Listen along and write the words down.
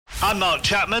I'm Mark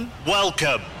Chapman.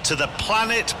 Welcome to the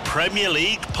Planet Premier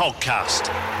League podcast.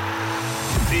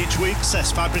 Each week,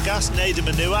 Cesc Fabregas, Nader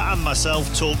Manua and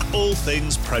myself talk all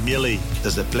things Premier League.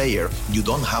 As a player, you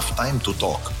don't have time to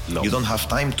talk. No. You don't have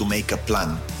time to make a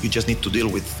plan. You just need to deal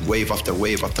with wave after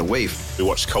wave after wave. We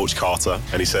watched Coach Carter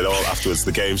and he said, afterwards,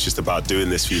 the game's just about doing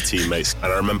this for your teammates.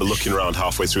 And I remember looking around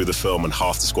halfway through the film and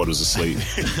half the squad was asleep.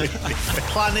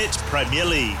 Planet Premier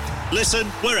League. Listen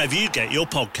wherever you get your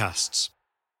podcasts.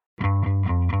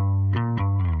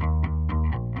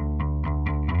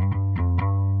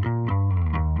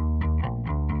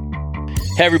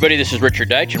 Hey everybody, this is Richard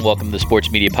Deitch and welcome to the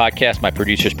Sports Media Podcast. My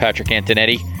producer is Patrick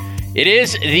Antonetti. It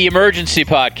is the Emergency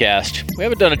Podcast. We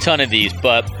haven't done a ton of these,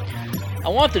 but I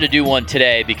wanted to do one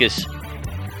today because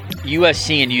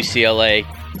USC and UCLA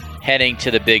heading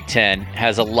to the Big Ten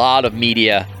has a lot of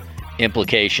media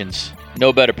implications.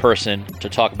 No better person to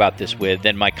talk about this with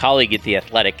than my colleague at The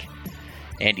Athletic,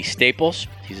 Andy Staples.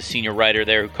 He's a senior writer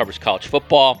there who covers college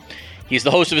football. He's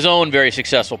the host of his own very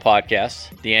successful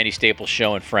podcast, The Andy Staples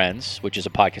Show and Friends, which is a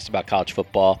podcast about college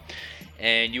football.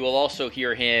 And you will also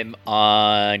hear him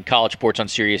on College Sports on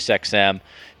SiriusXM,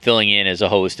 filling in as a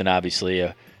host and obviously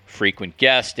a frequent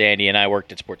guest. Andy and I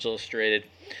worked at Sports Illustrated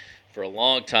for a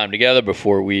long time together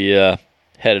before we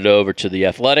headed over to The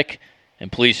Athletic. And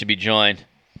pleased to be joined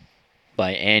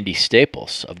by Andy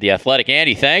Staples of The Athletic.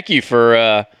 Andy, thank you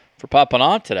for popping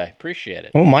on today. Appreciate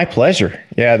it. Oh, my pleasure.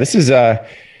 Yeah, this is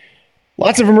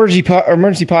lots of emergency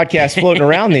podcasts floating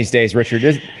around these days,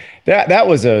 Richard. That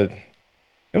was a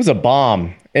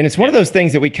bomb, and it's one of those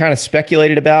things that we kind of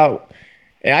speculated about.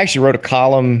 And I actually wrote a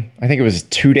column. I think it was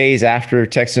 2 days after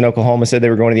Texas and Oklahoma said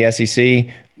they were going to the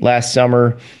SEC last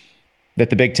summer, that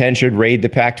the Big Ten should raid the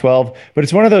Pac-12. But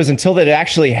it's one of those until that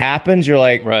actually happens, you're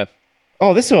like, right.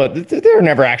 Oh, they're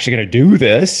never actually going to do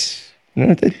this.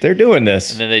 They're doing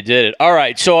this, and then they did it. All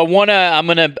right, so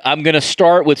I'm gonna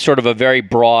start with sort of a very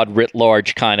broad, writ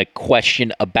large kind of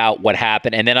question about what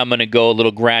happened, and then I'm gonna go a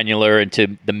little granular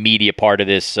into the media part of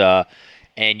this.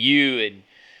 And you and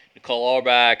Nicole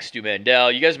Auerbach, Stu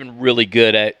Mandel, you guys have been really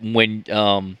good at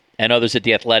and others at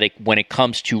The Athletic when it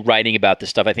comes to writing about this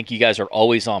stuff. I think you guys are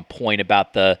always on point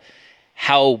about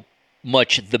how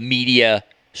much the media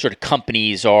sort of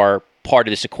companies are part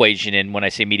of this equation. And when I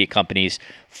say media companies,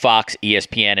 Fox,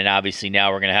 ESPN, and obviously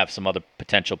now we're going to have some other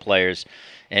potential players,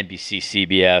 NBC,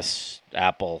 CBS,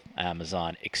 Apple,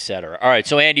 Amazon, etc. All right,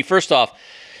 so Andy, first off,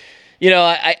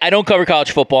 I don't cover college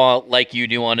football like you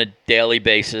do on a daily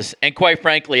basis. And quite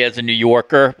frankly, as a New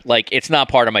Yorker, it's not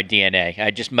part of my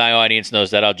DNA. My audience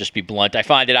knows that. I'll just be blunt. I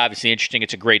find it obviously interesting.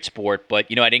 It's a great sport, but,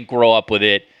 I didn't grow up with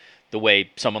it the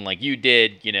way someone like you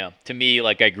did. To me,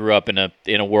 I grew up in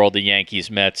a world of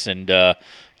Yankees, Mets, and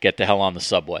get the hell on the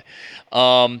subway.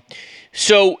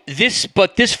 So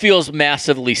this feels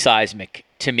massively seismic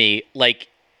to me.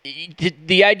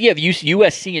 The idea of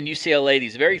USC and UCLA,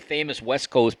 these very famous West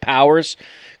Coast powers,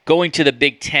 going to the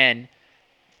Big Ten.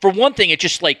 For one thing,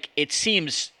 it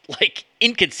seems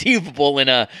inconceivable in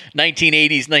a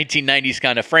 1980s, 1990s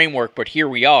kind of framework, but here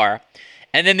we are.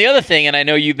 And then the other thing, and I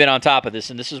know you've been on top of this,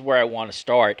 and this is where I want to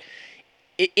start,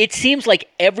 it seems like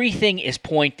everything is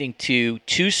pointing to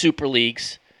two Super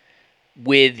Leagues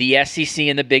with the SEC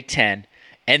and the Big Ten,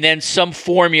 and then some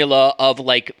formula of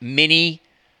mini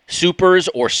supers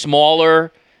or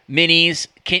smaller minis.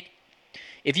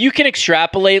 If you can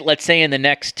extrapolate, let's say in the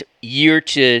next year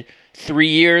to 3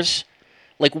 years,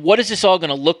 what is this all going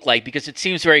to look like? Because it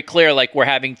seems very clear, we're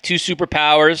having two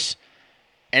superpowers,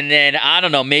 and then, I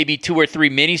don't know, maybe 2 or 3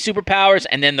 mini superpowers,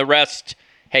 and then the rest,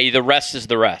 the rest is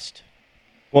the rest.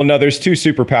 Well, no, there's 2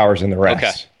 superpowers in the rest.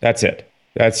 Okay. That's it.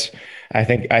 I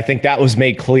think that was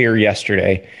made clear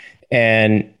yesterday.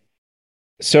 And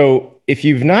so if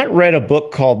you've not read a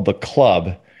book called The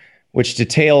Club, which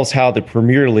details how the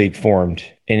Premier League formed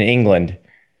in England,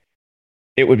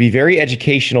 it would be very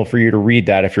educational for you to read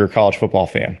that if you're a college football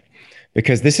fan,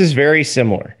 because this is very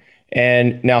similar.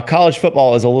 And now college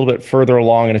football is a little bit further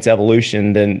along in its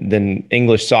evolution than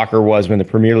English soccer was when the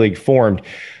Premier League formed.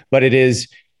 But it is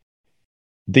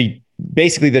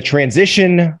basically the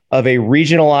transition of a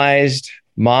regionalized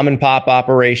mom and pop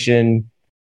operation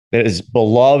that is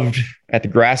beloved at the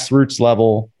grassroots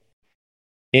level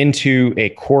into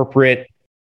a corporate,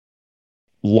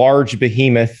 large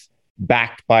behemoth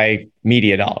backed by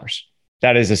media dollars.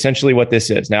 That is essentially what this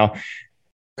is. Now,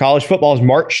 college football's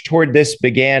march toward this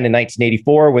began in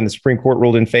 1984 when the Supreme Court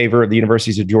ruled in favor of the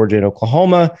universities of Georgia and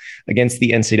Oklahoma against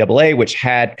the NCAA, which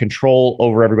had control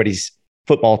over everybody's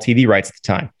football TV rights at the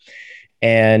time.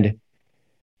 And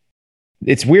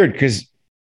it's weird because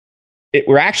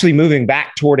we're actually moving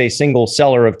back toward a single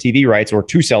seller of TV rights or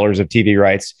two sellers of TV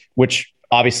rights, which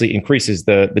obviously increases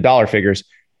the dollar figures.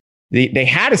 They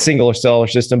had a single seller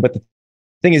system, but the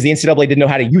thing is the NCAA didn't know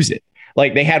how to use it.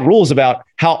 Like they had rules about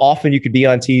how often you could be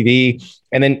on TV.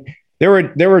 And then there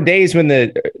were days when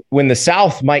the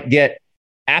South might get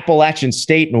Appalachian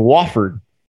State and Wofford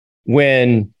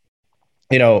when,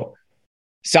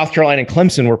 South Carolina and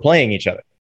Clemson were playing each other.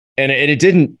 And it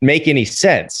didn't make any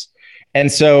sense.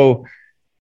 And so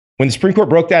when the Supreme Court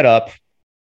broke that up,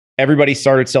 everybody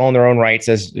started selling their own rights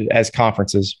as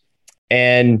conferences.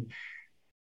 And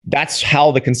that's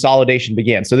how the consolidation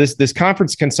began. So this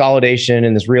conference consolidation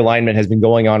and this realignment has been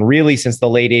going on really since the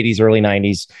late 80s, early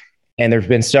 90s. And there's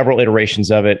been several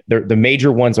iterations of it. The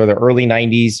major ones are the early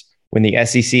 90s when the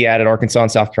SEC added Arkansas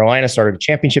and South Carolina, started a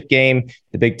championship game.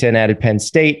 The Big Ten added Penn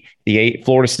State.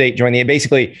 Florida State joined the.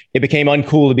 Basically, it became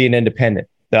uncool to be an independent.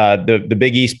 The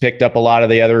Big East picked up a lot of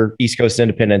the other East Coast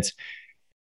independents.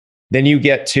 Then you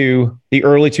get to the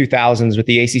early 2000s with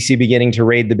the ACC beginning to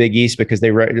raid the Big East because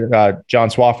John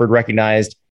Swofford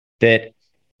recognized that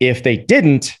if they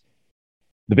didn't,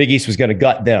 the Big East was going to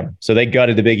gut them. So they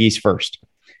gutted the Big East first.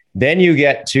 Then you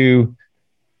get to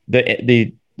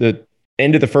the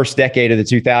end of the first decade of the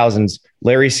 2000s.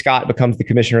 Larry Scott becomes the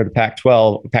commissioner of the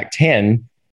Pac-10,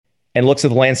 and looks at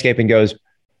the landscape and goes,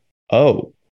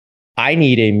 "Oh, I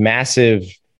need a massive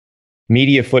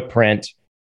media footprint."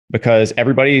 Because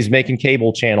everybody's making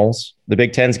cable channels. The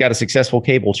Big Ten's got a successful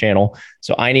cable channel.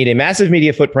 So I need a massive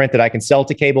media footprint that I can sell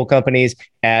to cable companies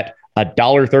at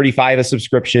 $1.35 a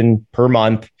subscription per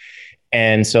month.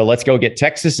 And so let's go get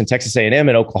Texas and Texas A&M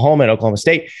and Oklahoma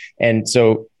State. And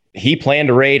so he planned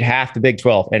to raid half the Big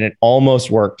 12, and it almost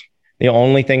worked. The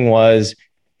only thing was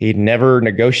he'd never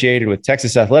negotiated with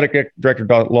Texas Athletic Director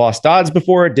Loss Dodds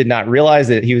before, did not realize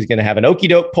that he was going to have an okie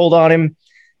doke pulled on him.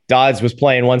 Dodds was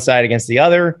playing one side against the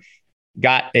other,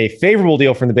 got a favorable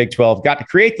deal from the Big 12, got to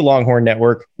create the Longhorn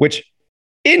Network, which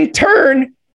in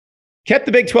turn kept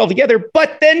the Big 12 together,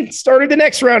 but then started the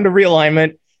next round of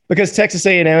realignment because Texas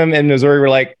A&M and Missouri were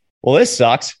like, well, this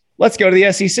sucks. Let's go to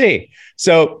the SEC.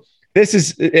 So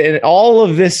all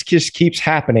of this just keeps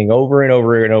happening over and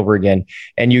over and over again.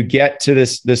 And you get to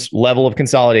this level of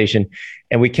consolidation.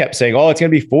 And we kept saying, oh, it's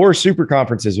going to be 4 super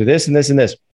conferences with this and this and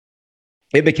this.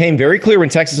 It became very clear when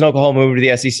Texas and Oklahoma moved to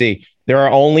the SEC, there are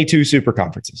only 2 super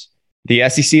conferences, the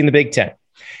SEC and the Big Ten.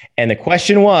 And the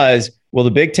question was, will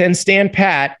the Big Ten stand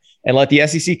pat and let the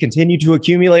SEC continue to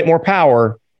accumulate more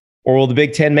power, or will the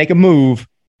Big Ten make a move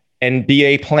and be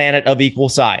a planet of equal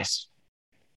size?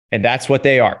 And that's what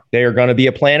they are. They are going to be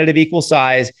a planet of equal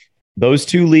size. Those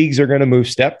 2 leagues are going to move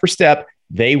step for step.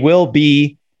 They will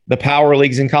be the power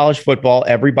leagues in college football.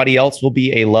 Everybody else will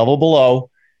be a level below.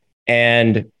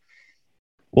 And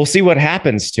we'll see what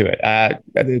happens to it. I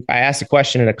asked a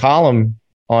question in a column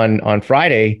on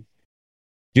Friday.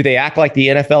 Do they act like the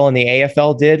NFL and the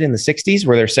AFL did in the 60s,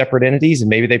 where they're separate entities and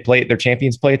maybe their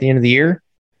champions play at the end of the year?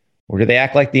 Or do they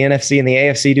act like the NFC and the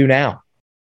AFC do now,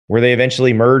 where they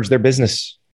eventually merge their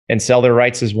business and sell their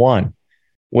rights as one?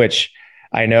 Which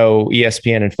I know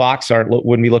ESPN and Fox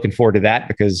wouldn't be looking forward to that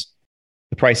because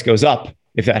the price goes up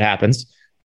if that happens.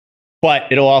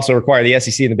 But it'll also require the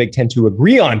SEC and the Big Ten to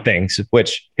agree on things,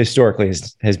 which historically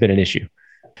has been an issue.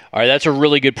 All right, that's a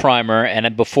really good primer.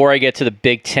 And before I get to the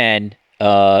Big Ten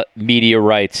media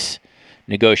rights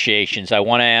negotiations, I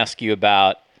want to ask you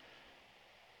about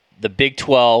the Big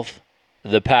 12,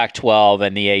 the Pac-12,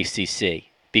 and the ACC.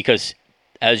 Because,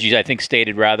 as you, I think,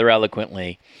 stated rather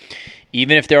eloquently,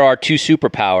 even if there are 2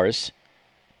 superpowers,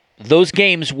 those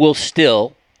games will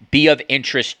still be of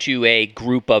interest to a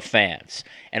group of fans.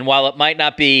 And while it might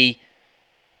not be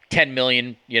 10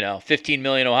 million, 15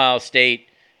 million Ohio State,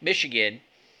 Michigan,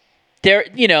 there,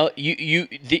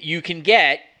 you can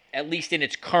get, at least in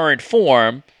its current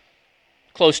form,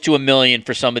 close to 1 million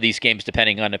for some of these games,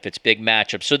 depending on if it's big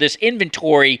matchups. So this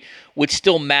inventory would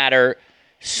still matter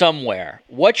somewhere.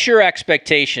 What's your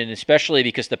expectation, especially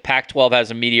because the Pac-12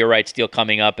 has a media rights deal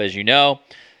coming up, as you know?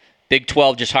 Big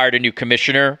 12 just hired a new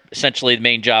commissioner. Essentially, the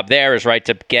main job there is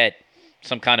to get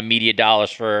some kind of media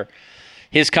dollars for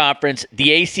his conference.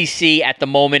 The ACC at the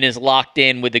moment is locked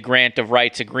in with the grant of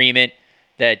rights agreement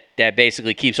that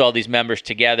basically keeps all these members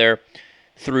together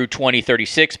through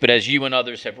 2036. But as you and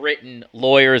others have written,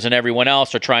 lawyers and everyone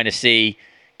else are trying to see,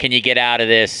 can you get out of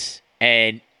this?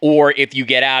 Or if you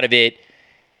get out of it,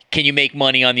 can you make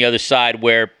money on the other side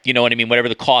where, you know what I mean, whatever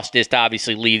the cost is to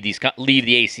obviously leave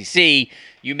the ACC,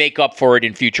 you make up for it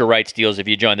in future rights deals if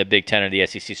you join the Big Ten or the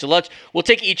SEC. So we'll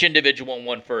take each individual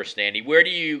one first, Andy. Where do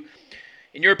you,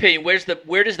 in your opinion,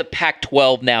 where does the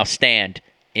Pac-12 now stand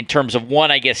in terms of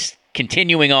one, I guess,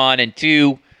 continuing on, and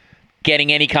 2,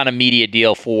 getting any kind of media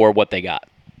deal for what they got?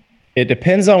 It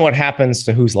depends on what happens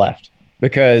to who's left,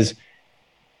 because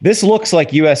this looks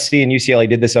like USC and UCLA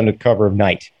did this under cover of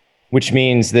night, which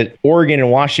means that Oregon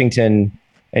and Washington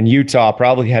and Utah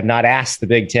probably have not asked the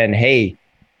Big Ten, hey,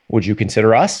 would you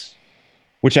consider us?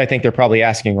 Which I think they're probably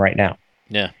asking right now.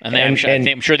 Yeah, and I'm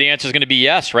sure the answer is going to be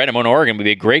yes, right? Oregon would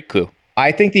be a great coup.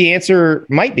 I think the answer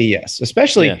might be yes,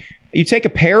 especially you take a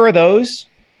pair of those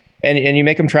and you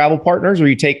make them travel partners, or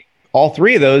you take all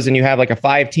 3 of those and you have like a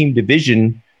 5-team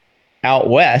division out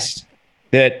west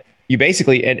that you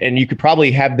basically, and you could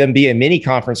probably have them be a mini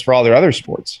conference for all their other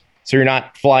sports. So you're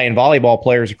not flying volleyball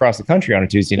players across the country on a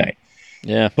Tuesday night.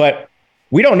 Yeah. But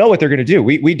we don't know what they're going to do.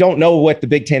 We don't know what the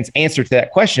Big Ten's answer to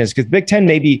that question is, because the Big Ten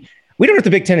we don't know if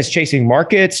the Big Ten is chasing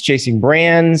markets, chasing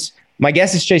brands. My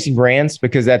guess is chasing brands,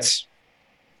 because that's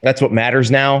what matters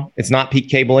now. It's not peak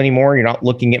cable anymore. You're not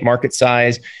looking at market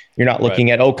size. You're not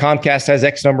looking at, Comcast has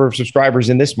X number of subscribers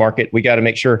in this market. We got to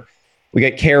make sure we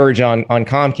get carriage on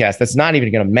Comcast. That's not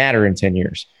even going to matter in 10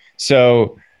 years.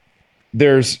 So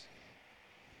there's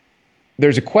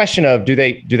a question of, do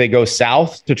they go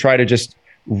south to try to just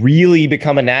really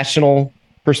become a national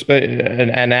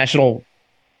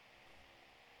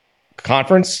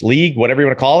conference, league, whatever you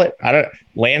want to call it?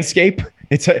 Landscape.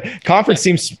 It's a conference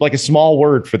seems like a small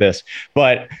word for this,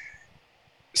 but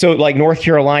so like North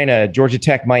Carolina, Georgia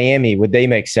Tech, Miami, would they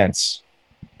make sense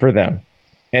for them?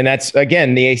 And that's,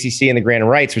 again, the ACC and the grant of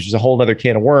rights, which is a whole other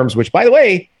can of worms, which, by the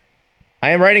way, I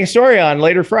am writing a story on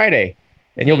later Friday,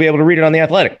 and you'll be able to read it on The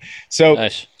Athletic. So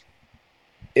nice.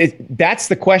 That's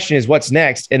the question, is what's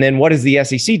next? And then what does the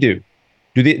SEC do?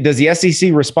 Does the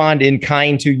SEC respond in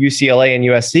kind to UCLA and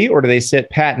USC, or do they sit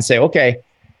pat and say, okay,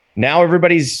 now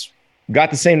everybody's got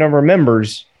the same number of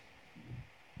members.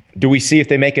 Do we see if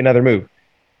they make another move?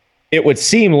 It would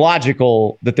seem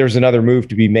logical that there's another move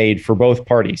to be made for both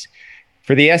parties.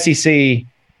 For the SEC,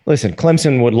 listen,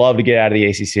 Clemson would love to get out of the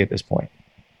ACC at this point.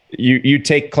 You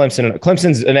take Clemson.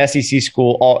 Clemson's an SEC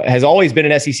school, has always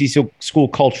been an SEC school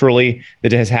culturally,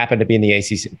 that has happened to be in the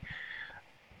ACC.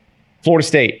 Florida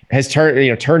State has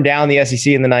turned down the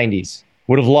SEC in the 90s.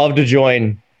 Would have loved to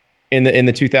join in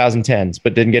the 2010s,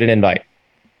 but didn't get an invite.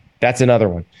 That's another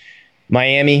one.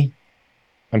 Miami,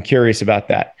 I'm curious about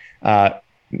that.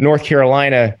 North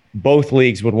Carolina, both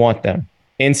leagues would want them.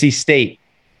 NC State,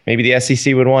 maybe the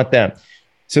SEC would want them.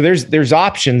 So there's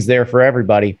options there for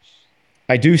everybody.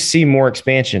 I do see more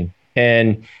expansion.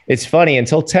 And it's funny,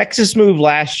 until Texas moved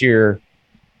last year,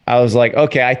 I was like,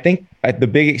 okay, I think the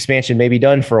big expansion may be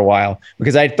done for a while,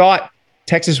 because I thought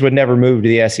Texas would never move to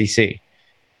the SEC.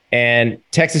 And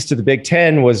Texas to the Big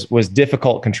Ten was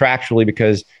difficult contractually,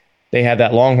 because they have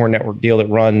that Longhorn Network deal that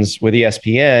runs with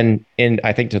ESPN in,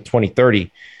 I think, to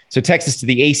 2030. So Texas to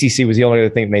the ACC was the only other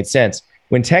thing that made sense.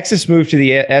 When Texas moved to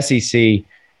the SEC,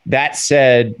 that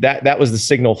said, that was the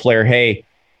signal flare, hey,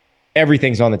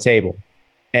 everything's on the table.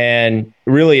 And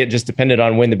really, it just depended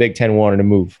on when the Big Ten wanted to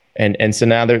move. And so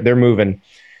now they're moving.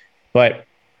 But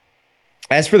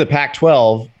as for the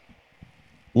Pac-12,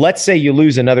 let's say you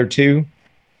lose another 2,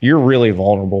 you're really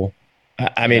vulnerable.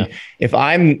 I mean, if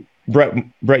I'm Brett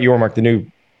Yormark, the new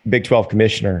Big 12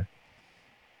 commissioner,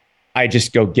 I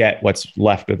just go get what's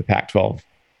left of the Pac-12.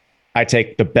 I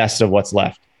take the best of what's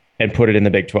left and put it in the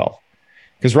Big 12.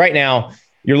 Because right now,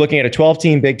 you're looking at a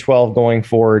 12-team Big 12 going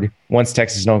forward once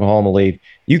Texas and Oklahoma leave.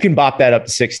 You can bop that up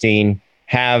to 16,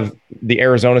 have the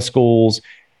Arizona schools,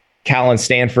 Cal and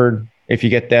Stanford, if you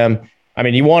get them. I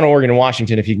mean, you want Oregon and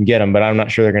Washington if you can get them, but I'm not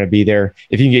sure they're going to be there.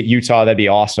 If you can get Utah, that'd be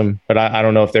awesome, but I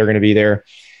don't know if they're going to be there.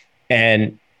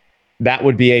 And that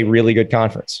would be a really good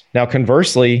conference. Now,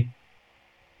 conversely,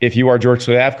 if you are George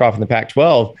Kliavkoff in the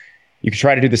Pac-12, you could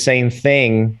try to do the same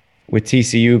thing with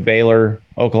TCU, Baylor,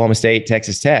 Oklahoma State,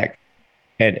 Texas Tech,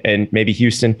 and maybe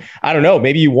Houston. I don't know.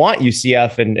 Maybe you want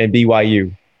UCF and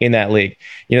BYU in that league.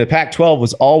 The Pac-12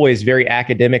 was always very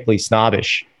academically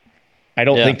snobbish. I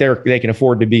don't think they can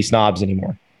afford to be snobs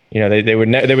anymore. They would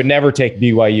never take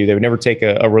BYU. They would never take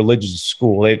a religious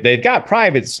school. They've got a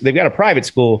private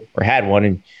school, or had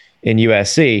one in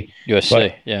USC.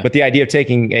 But the idea of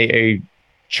taking a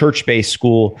church-based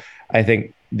school, I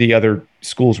think the other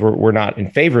schools were not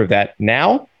in favor of that.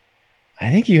 Now,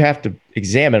 I think you have to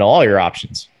examine all your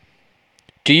options.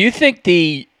 Do you think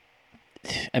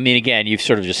again, you've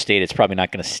sort of just stated it's probably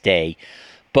not going to stay,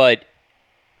 but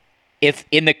if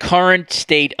in the current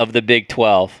state of the Big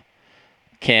 12,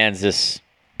 Kansas,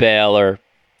 Baylor,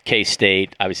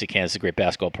 K-State, obviously Kansas is a great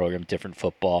basketball program, different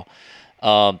football,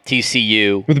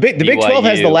 TCU. Well, the Big 12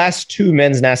 has the last 2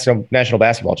 men's national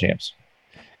basketball champs.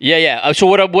 Yeah. So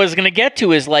what I was going to get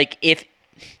to is, like,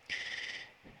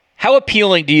 How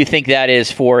appealing do you think that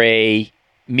is for a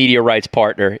media rights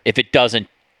partner if it doesn't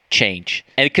change?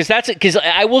 And because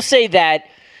I will say that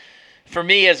for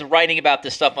me, as writing about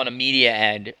this stuff on a media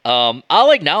end,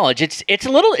 I'll acknowledge it's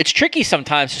tricky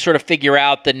sometimes to sort of figure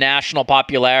out the national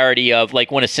popularity of like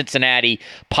when a Cincinnati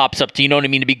pops up to, you know what I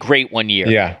mean, to be great one year,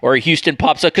 yeah, or a Houston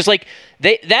pops up, because like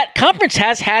that conference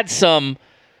has had some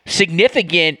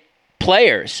significant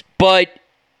players, but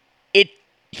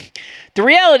the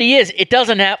reality is it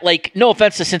doesn't have, like, no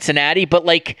offense to Cincinnati, but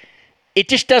like it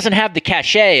just doesn't have the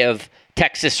cachet of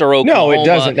Texas or Oklahoma. No, it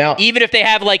doesn't. Now, even if they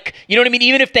have, like, you know what I mean?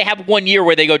 Even if they have 1 year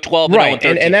where they go 12 right, and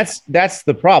 0 and 13. and that's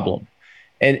the problem.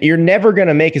 And you're never going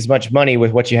to make as much money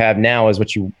with what you have now as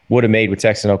what you would have made with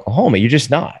Texas and Oklahoma. You're just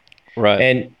not. Right.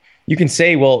 And you can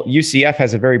say, well, UCF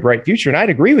has a very bright future, and I'd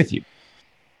agree with you.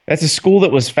 That's a school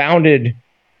that was founded,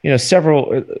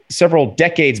 several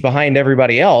decades behind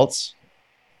everybody else,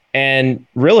 and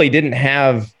really didn't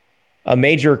have a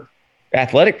major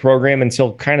athletic program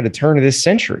until kind of the turn of this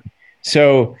century.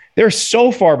 So they're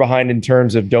so far behind in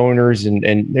terms of donors, and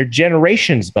they're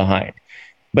generations behind,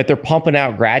 but they're pumping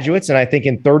out graduates. And I think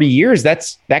in 30 years,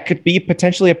 that could be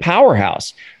potentially a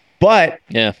powerhouse, but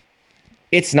yeah,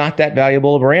 it's not that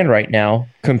valuable a brand right now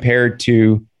compared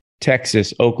to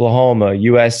Texas, Oklahoma,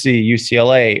 USC,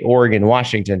 UCLA, Oregon,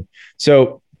 Washington.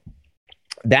 So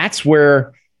that's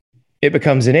where it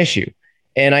becomes an issue.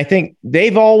 And I think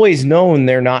they've always known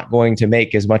they're not going to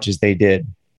make as much as they did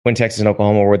when Texas and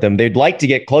Oklahoma were with them. They'd like to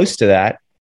get close to that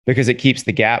because it keeps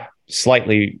the gap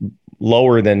slightly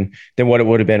lower than what it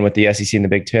would have been with the SEC and the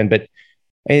Big Ten. But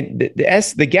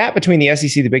the gap between the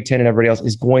SEC, the Big Ten, and everybody else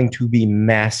is going to be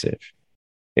massive.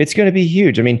 It's going to be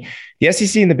huge. I mean, the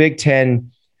SEC and the Big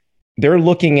Ten, they're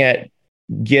looking at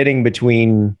getting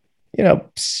between,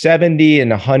 $70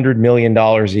 and $100 million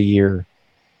a year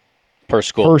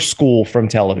per school from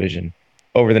television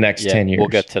over the next 10 years. We'll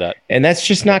get to that. And that's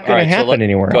just not going to happen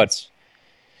anywhere else.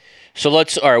 So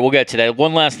we'll get to that.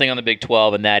 One last thing on the Big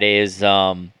 12, and that is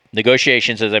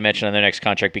negotiations, as I mentioned, on their next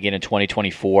contract begin in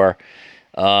 2024.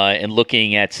 And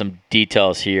looking at some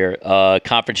details here,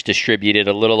 conference distributed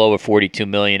a little over $42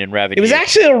 million in revenue. It was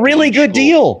actually a really good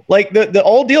deal. Like the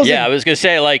old deals. Yeah, I was going to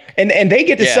say, like, and they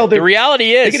get to sell their. The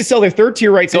reality is they get to sell their third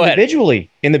tier rights individually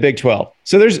in the Big 12.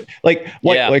 So there's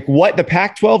what the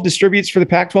Pac-12 distributes for the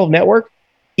Pac-12 network.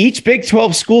 Each Big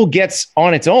 12 school gets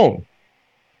on its own,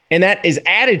 and that is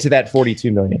added to that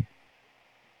 $42 million.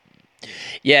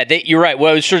 Yeah, you're right.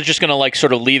 Well, I was just going to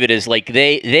sort of leave it as like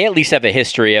they at least have a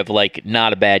history of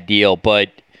not a bad deal, but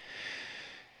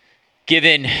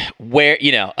given where,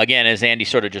 again, as Andy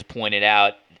sort of just pointed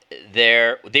out,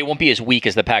 they won't be as weak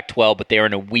as the Pac-12, but they're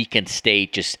in a weakened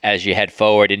state just as you head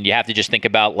forward, and you have to just think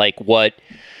about what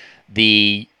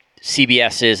the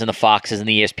CBSs and the Foxes and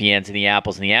the ESPNs and the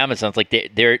Apples and the Amazons, like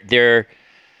they're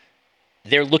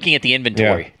looking at the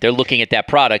inventory, they're looking at that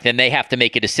product, and they have to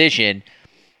make a decision.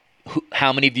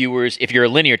 How many viewers, if you're a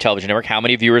linear television network, how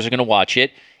many viewers are going to watch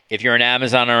it? If you're an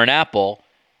Amazon or an Apple,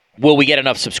 will we get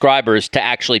enough subscribers to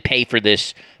actually pay for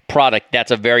this product?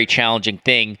 That's a very challenging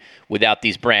thing without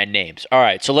these brand names. All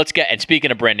right, so and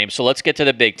speaking of brand names, so let's get to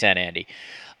the Big Ten, Andy.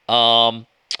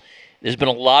 There's been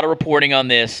a lot of reporting on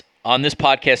this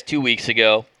podcast 2 weeks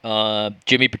ago.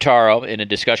 Jimmy Pitaro, in a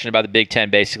discussion about the Big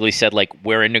Ten, basically said,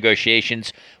 we're in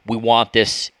negotiations. We want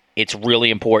this. It's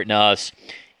really important to us.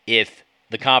 If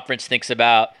the conference thinks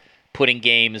about putting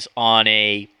games on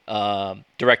a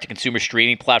direct-to-consumer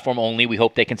streaming platform only, we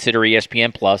hope they consider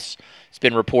ESPN Plus. It's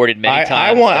been reported many times.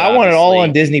 I want it all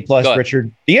on Disney Plus,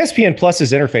 Richard. ESPN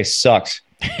Plus's interface sucks.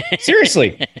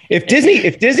 Seriously, if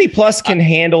Disney Plus can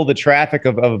handle the traffic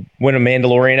of when a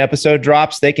Mandalorian episode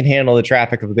drops, they can handle the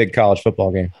traffic of a big college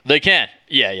football game. They can.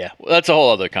 Yeah. Well, that's a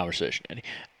whole other conversation, Andy.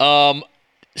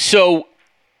 So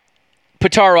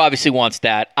Pitaro obviously wants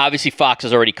that. Obviously, Fox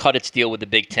has already cut its deal with the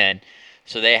Big Ten,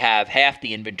 so they have half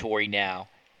the inventory now.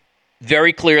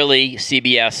 Very clearly,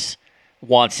 CBS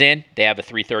wants in. They have a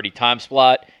 3:30 time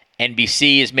slot.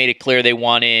 NBC has made it clear they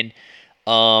want in.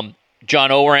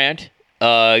 John Ourand.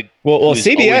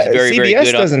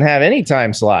 CBS doesn't have any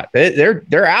time slot.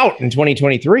 They're out in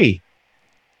 2023.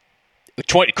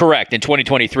 Correct. In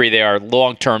 2023, they are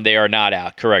long-term. They are not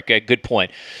out. Correct. Good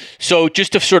point. So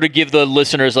just to sort of give the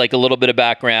listeners a little bit of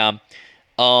background,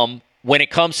 when it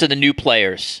comes to the new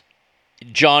players,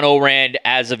 John Ourand,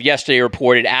 as of yesterday,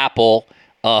 reported Apple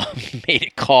made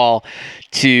a call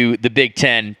to the Big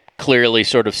Ten, clearly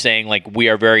sort of saying we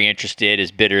are very interested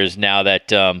as bidders now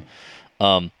that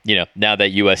now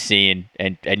that USC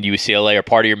and UCLA are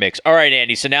part of your mix. All right,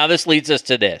 Andy. So now this leads us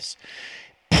to this.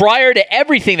 Prior to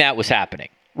everything that was happening,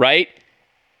 right,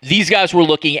 these guys were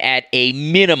looking at a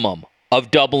minimum of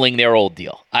doubling their old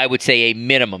deal. I would say a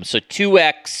minimum. So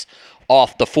 2x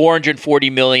off the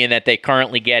 $440 million that they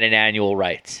currently get in annual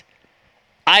rights.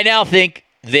 I now think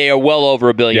they are well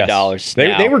over $1 billion. Yes.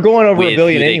 They were going over $1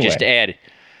 billion anyway. They just added.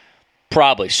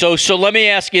 Probably. So let me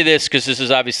ask you this, because this is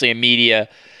obviously a media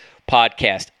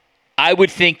podcast. I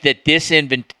would think that this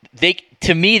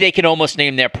to me, they can almost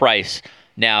name their price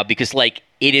now, because like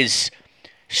it is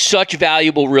such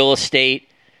valuable real estate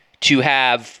to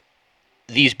have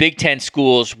these Big Ten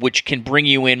schools, which can bring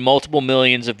you in multiple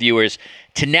millions of viewers,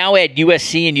 to now add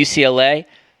USC and UCLA,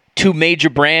 two major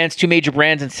brands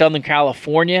in Southern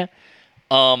California.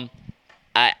 I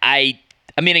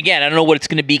mean, again, I don't know what it's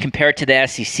going to be compared to the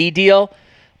SEC deal,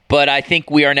 but I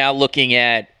think we are now looking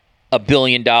at $1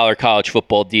 billion college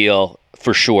football deal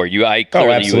for sure.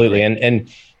 Absolutely.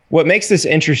 And what makes this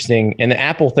interesting, and the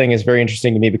Apple thing is very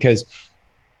interesting to me, because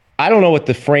I don't know what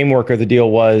the framework of the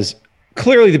deal was.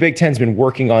 Clearly, the Big Ten's been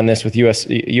working on this with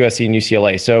USC and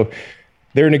UCLA. So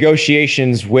their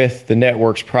negotiations with the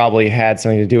networks probably had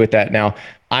something to do with that. Now,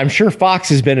 I'm sure Fox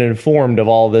has been informed of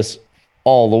all this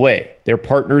all the way. They're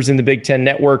partners in the Big Ten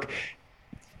network.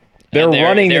 They're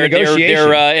running the negotiation.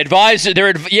 They're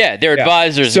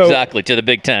advisors exactly to the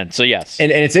Big Ten. So yes.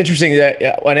 And it's interesting that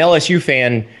an LSU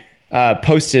fan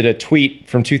posted a tweet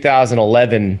from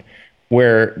 2011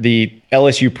 where the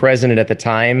LSU president at the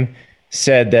time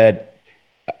said that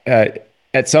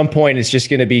at some point it's just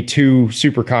going to be two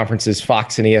super conferences,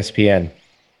 Fox and ESPN.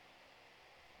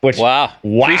 Which wow,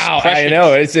 I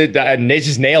know they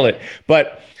just nailed it.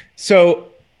 But so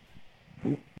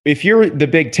if you're the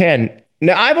Big Ten,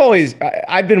 now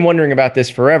I've been wondering about this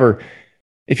forever.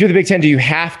 If you're the Big Ten, do you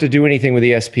have to do anything with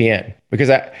ESPN? Because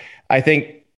I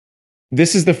think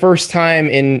this is the first time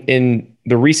in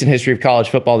the recent history of college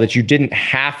football that you didn't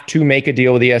have to make a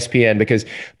deal with ESPN, because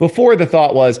before the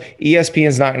thought was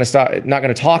ESPN's not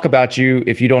going to talk about you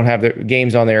if you don't have the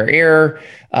games on their air.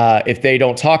 If they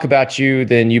don't talk about you,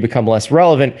 then you become less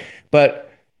relevant.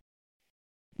 But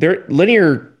their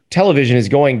linear television is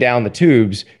going down the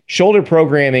tubes. Shoulder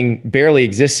programming barely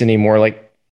exists anymore. Like,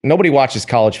 nobody watches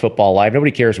college football live. Nobody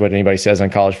cares what anybody says on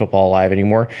college football live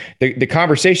anymore. The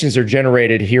conversations are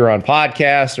generated here on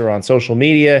podcasts or on social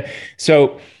media.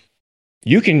 So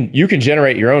you can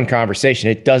generate your own conversation.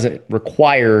 It doesn't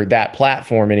require that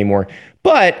platform anymore.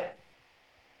 But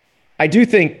I do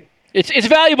think it's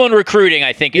valuable in recruiting,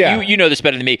 I think. Yeah. You know this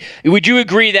better than me. Would you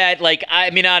agree that, like, I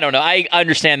mean, I don't know. I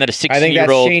understand that a 16-year-old... I think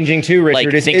that's changing too,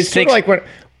 Richard. Like, it's sort of like when...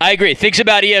 I agree. Thinks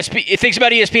about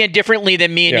ESPN differently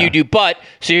than me and you do. But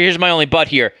so here's my only but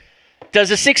here: does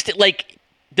a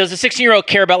 16-year-old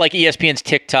care about like ESPN's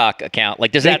TikTok account?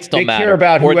 Like, does that still matter? They care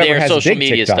about whoever has a big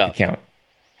TikTok account,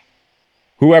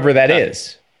 whoever that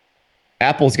is.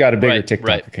 Apple's got a bigger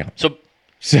TikTok account. So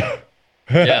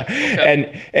yeah,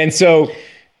 okay. and so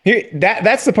here,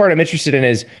 that's the part I'm interested in,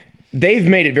 is they've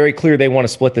made it very clear they want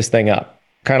to split this thing up,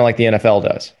 kind of like the NFL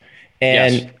does,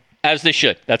 and yes, as they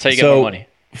should. That's how you get more money.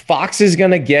 Fox is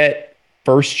going to get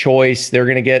first choice. They're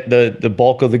going to get the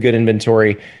bulk of the good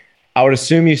inventory. I would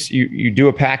assume you do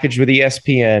a package with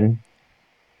ESPN,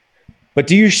 but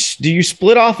do you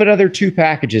split off another two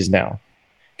packages now?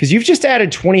 Because you've just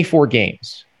added 24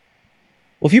 games.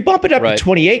 Well, if you bump it up to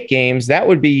 28 games, that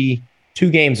would be 2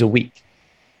 games a week.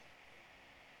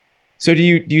 So do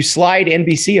you slide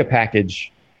NBC a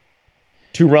package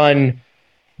to run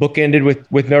bookended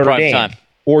with Notre Dame? Time.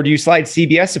 Or do you slide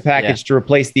CBS a package to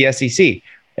replace the SEC?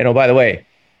 And oh, by the way,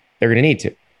 they're going to need to.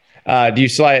 Do you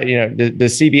slide, the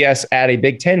CBS add a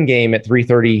Big Ten game at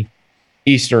 3:30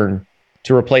 Eastern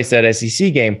to replace that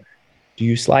SEC game? Do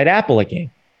you slide Apple a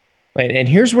game? And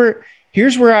here's where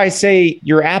I say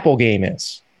your Apple game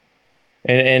is.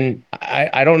 And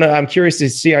I don't know. I'm curious to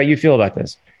see how you feel about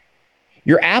this.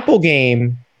 Your Apple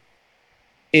game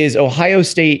is Ohio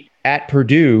State at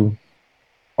Purdue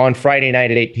on Friday night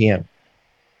at 8 p.m.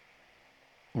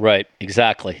 Right,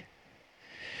 exactly.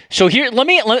 So here,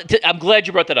 I'm glad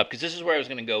you brought that up, because this is where I was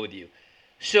going to go with you.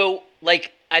 So,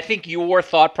 like, I think your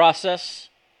thought process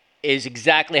is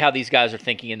exactly how these guys are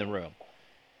thinking in the room.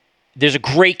 There's a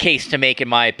great case to make, in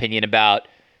my opinion, about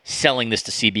selling this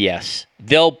to CBS.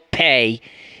 They'll pay.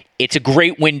 It's a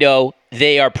great window.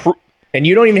 They are... And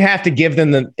you don't even have to give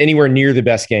them anywhere near the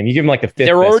best game. You give them like the 5th best game.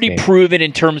 They're already proven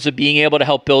in terms of being able to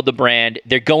help build the brand.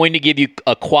 They're going to give you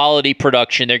a quality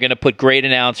production. They're going to put great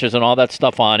announcers and all that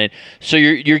stuff on it. So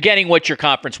you're getting what your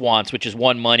conference wants, which is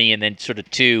 1, money, and then sort of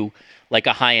 2, like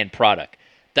a high-end product.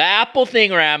 The Apple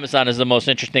thing or Amazon is the most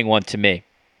interesting one to me.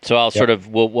 So I'll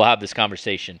we'll have this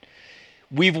conversation.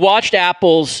 We've watched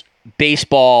Apple's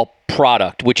baseball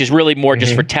product, which is really more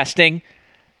just for testing.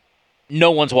 No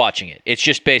one's watching it. It's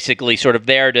just basically sort of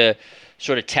there to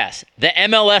sort of test. The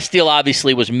MLS deal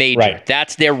obviously was major. Right.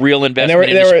 That's their real investment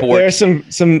in the sport. There's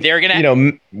some They're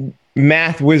gonna,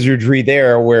 math wizardry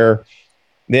there where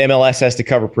the MLS has to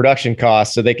cover production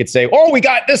costs, so they could say, "Oh, we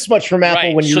got this much from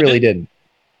Apple," when you really didn't.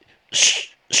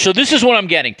 So this is what I'm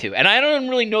getting to, and I don't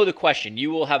really know the question.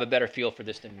 You will have a better feel for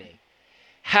this than me.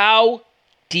 How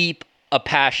deep a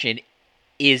passion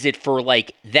is it for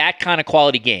like that kind of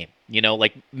quality game? You know,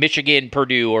 like Michigan,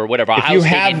 Purdue, or whatever, Ohio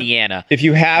State, Indiana. If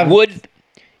you have,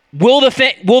 will the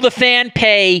fan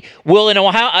pay? Will an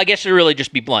Ohio? I guess it really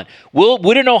just be blunt.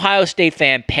 Would an Ohio State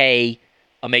fan pay?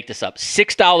 I'll make this up.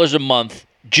 $6 a month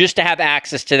just to have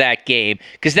access to that game,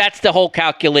 because that's the whole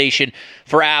calculation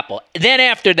for Apple. Then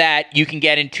after that, you can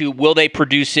get into, will they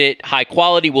produce it high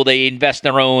quality? Will they invest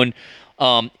in their own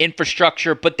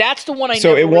infrastructure? But that's the one I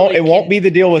so never it won't be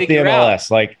the deal with the MLS.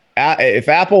 Out. Like if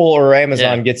Apple or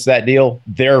Amazon gets that deal,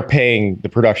 they're paying the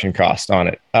production cost on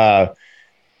it.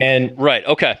 And right,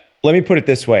 okay. Let me put it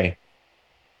this way: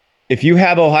 if you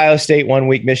have Ohio State one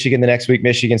week, Michigan the next week,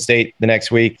 Michigan State the next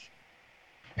week,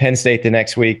 Penn State the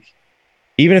next week,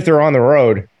 even if they're on the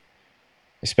road,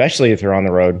 especially if they're on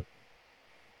the road,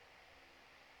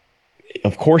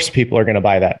 of course people are going to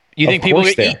buy that. You think people,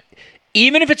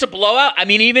 even if it's a blowout? I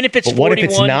mean, even if it's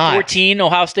 41-14,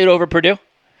 Ohio State over Purdue?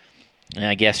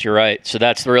 I guess you're right. So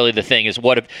that's really the thing: is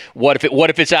what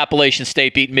if it's Appalachian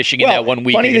State beat Michigan that one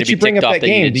week? Funny that you bring up that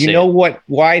game. Do you know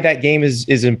why that game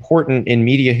is important in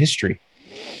media history?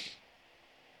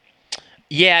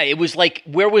 Yeah, it was like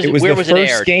where was it aired? The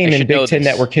first game in Big Ten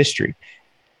Network history.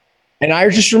 And I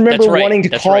just remember wanting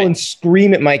to call and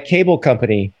scream at my cable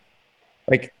company,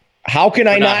 like, how can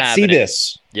I not see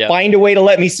this? Yep. Find a way to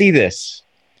let me see this.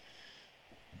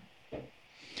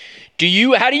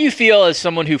 How do you feel as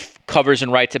someone who covers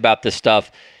and writes about this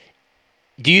stuff?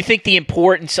 Do you think the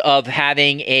importance of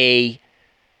having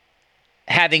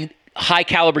high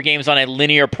caliber games on a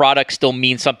linear product still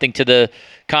means something to the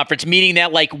conference? Meaning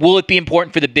that, like, will it be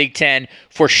important for the Big Ten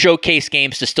for showcase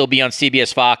games to still be on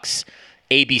CBS, Fox,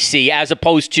 ABC, as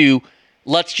opposed to,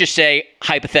 let's just say,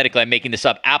 hypothetically, I'm making this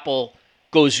up, Apple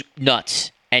goes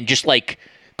nuts and just like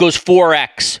goes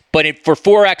 4X, but for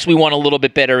 4X, we want a little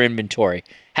bit better inventory.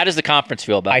 How does the conference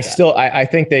feel about that? I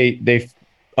think they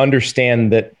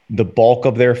understand that the bulk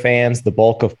of their fans, the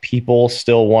bulk of people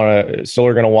still are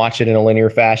going to watch it in a linear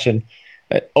fashion,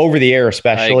 over the air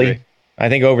especially. I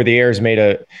think over the air has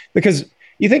because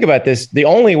you think about this, the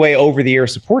only way over the air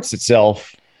supports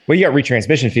itself, well, you got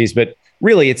retransmission fees, but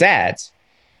really it's ads.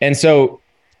 And so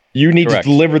you need to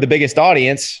deliver the biggest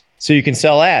audience so you can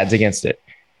sell ads against it.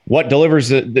 What's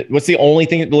the only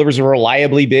thing that delivers a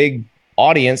reliably big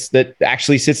audience that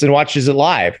actually sits and watches it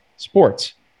live?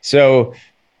 Sports. So,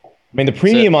 I mean, the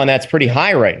premium on that's pretty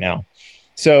high right now.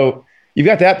 So you've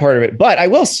got that part of it. But I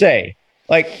will say,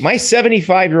 like, my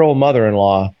 75-year-old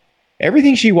mother-in-law,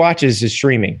 everything she watches is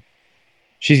streaming.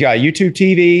 She's got YouTube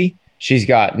TV. She's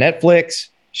got Netflix.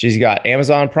 She's got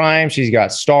Amazon Prime. She's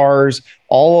got Stars,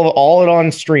 all it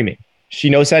on streaming. She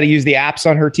knows how to use the apps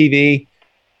on her TV.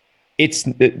 It's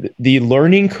the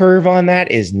learning curve on that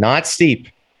is not steep.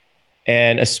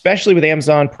 And especially with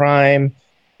Amazon Prime,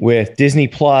 with Disney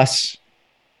Plus,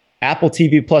 Apple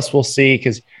TV Plus, we'll see,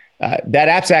 because that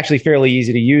app's actually fairly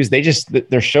easy to use.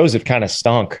 Their shows have kind of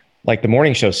stunk. Like the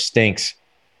morning show stinks.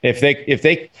 If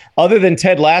they other than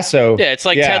Ted Lasso, it's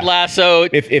like Ted Lasso.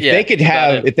 If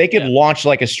they could launch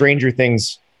like a Stranger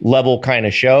Things level kind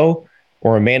of show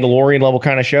or a Mandalorian level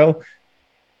kind of show,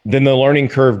 then the learning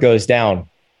curve goes down.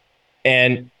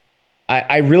 And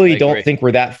I really don't think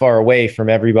we're that far away from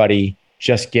everybody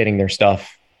just getting their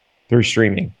stuff through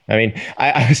streaming. I mean,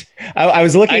 I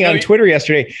was looking on Twitter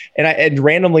yesterday, and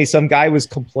randomly some guy was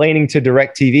complaining to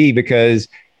DirecTV because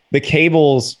the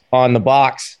cables on the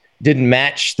box didn't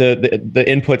match the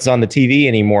inputs on the TV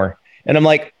anymore. And I'm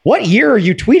like, what year are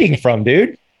you tweeting from,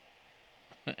 dude?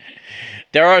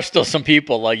 There are still some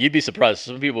people, like, you'd be surprised,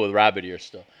 some people with rabbit ears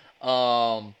still.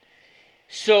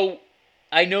 So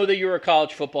I know that you're a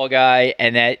college football guy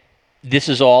and that this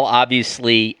is all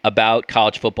obviously about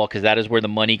college football because that is where the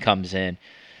money comes in.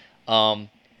 Do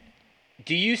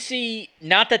you see,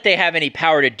 not that they have any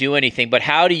power to do anything, but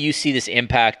how do you see this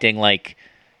impacting, like,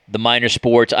 the minor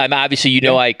sports? I'm obviously,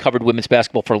 I covered women's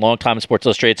basketball for a long time in Sports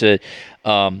Illustrated.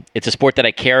 It's a sport that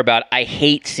I care about. I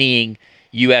hate seeing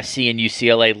USC and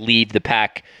UCLA leave the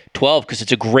Pac-12 because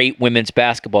it's a great women's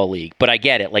basketball league. But I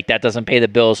get it. Like, that doesn't pay the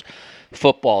bills.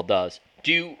 Football does.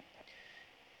 Will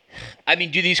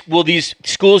these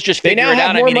schools just figure it out? They now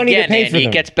have more money to pay for them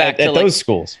it gets back at to those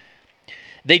schools.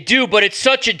 They do, but it's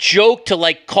such a joke to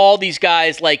like call these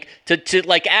guys like to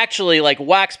like actually like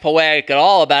wax poetic at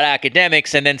all about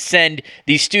academics and then send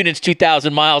these students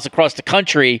 2,000 miles across the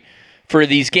country for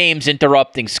these games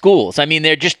interrupting schools. I mean,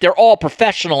 they're all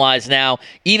professionalized now.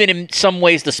 Even in some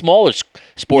ways, the smaller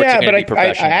sports are going to be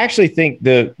professional. I actually think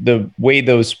the way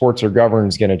those sports are governed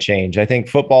is going to change. I think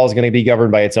football is going to be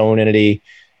governed by its own entity,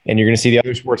 and you're going to see the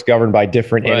other sports governed by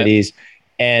different entities.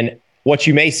 And what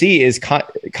you may see is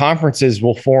conferences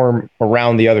will form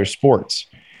around the other sports.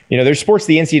 You know, there's sports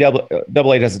the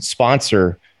NCAA doesn't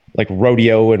sponsor, like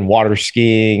rodeo and water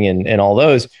skiing and all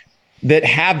those, that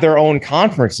have their own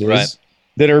conferences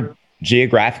that are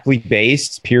geographically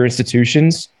based, peer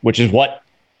institutions, which is what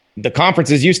the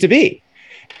conferences used to be.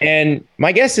 And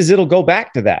my guess is it'll go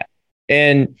back to that.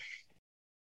 And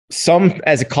some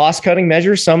as a cost-cutting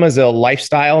measure, some as a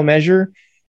lifestyle measure.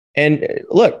 And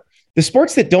look, the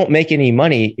sports that don't make any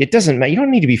money, it doesn't matter. You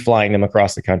don't need to be flying them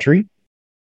across the country.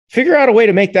 Figure out a way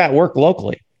to make that work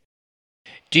locally.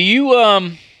 Do you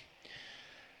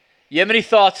you have any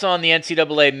thoughts on the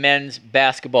NCAA men's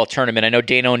basketball tournament? I know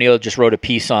Dana O'Neill just wrote a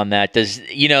piece on that. Does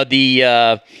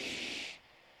the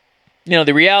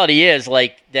reality is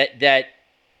like that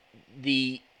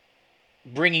the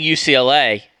bringing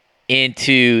UCLA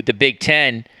into the Big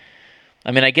Ten.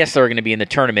 I mean, I guess they're going to be in the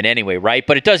tournament anyway, right?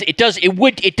 But it does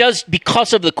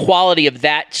because of the quality of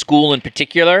that school in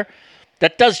particular.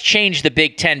 That does change the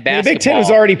Big Ten basketball. The Big Ten was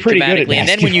already pretty good at basketball. And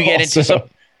then when you get into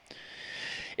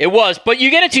it was, but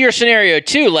you get into your scenario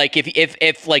too. Like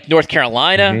if like North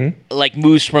Carolina like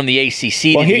moves from the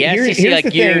ACC to the SEC,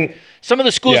 like some of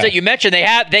the schools that you mentioned,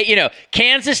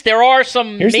 Kansas. There are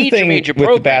some major programs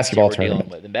with the basketball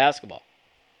tournament in basketball.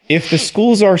 If the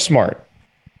schools are smart,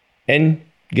 and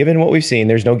given what we've seen,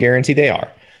 there's no guarantee they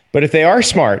are, but if they are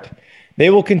smart,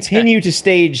 they will continue to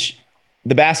stage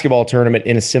the basketball tournament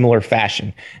in a similar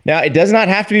fashion. Now, it does not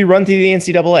have to be run through the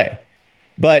NCAA,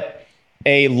 but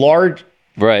a large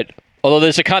Although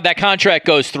there's that contract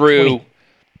goes through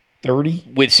 30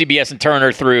 with CBS and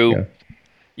Turner through.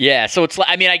 Yeah, so it's like,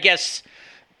 I mean, I guess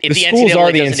if the schools NCAA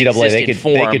are the NCAA,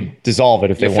 they could dissolve it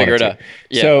if they wanted to.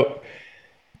 Yeah. So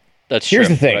that's here's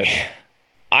the thing.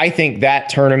 I think that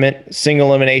tournament, single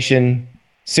elimination,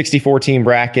 64-team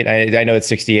bracket, I know it's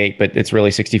 68, but it's really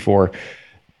 64.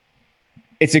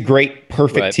 It's a great,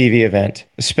 perfect TV event,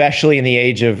 especially in the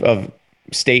age of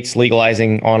states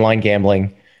legalizing online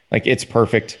gambling. Like, it's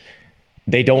perfect.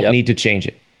 They don't need to change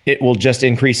it. It will just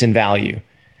increase in value.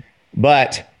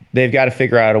 But they've got to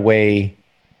figure out a way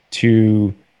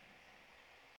to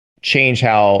change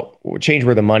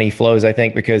where the money flows, I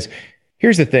think, because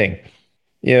here's the thing.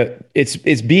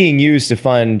 It's being used to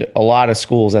fund a lot of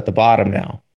schools at the bottom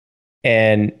now.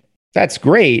 And that's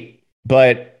great,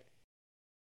 but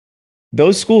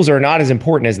those schools are not as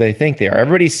important as they think they are.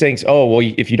 Everybody thinks, oh, well,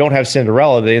 if you don't have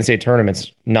Cinderella, the NCAA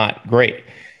tournament's not great.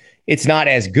 It's not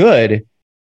as good,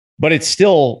 but it's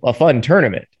still a fun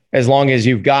tournament as long as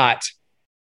you've got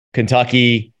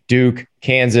Kentucky, Duke,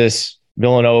 Kansas,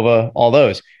 Villanova, all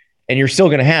those, and you're still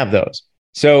going to have those.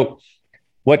 So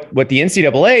what the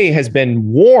NCAA has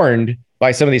been warned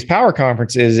by some of these power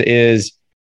conferences is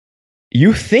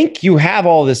you think you have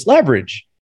all this leverage,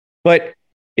 but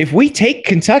if we take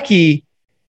Kentucky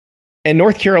and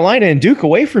North Carolina and Duke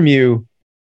away from you,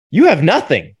 you have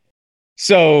nothing.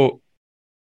 So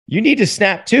you need to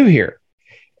snap to here.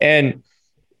 And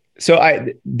so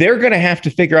they're going to have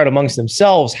to figure out amongst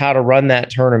themselves how to run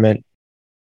that tournament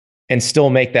and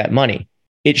still make that money.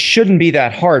 It shouldn't be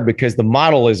that hard because the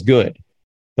model is good.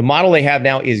 The model they have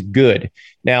now is good.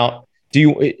 Now,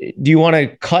 do you want to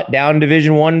cut down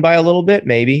Division I by a little bit?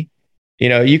 Maybe.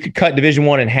 You could cut Division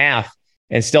I in half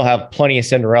and still have plenty of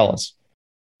Cinderellas.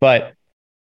 But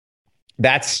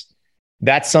that's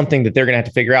something that they're going to have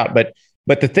to figure out. But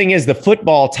the thing is, the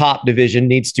football top division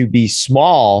needs to be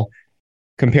small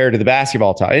compared to the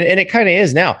basketball top. And it kind of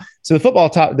is now. So the football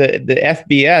top, the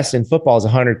FBS in football is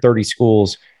 130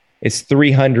 schools. It's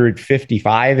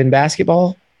 355 in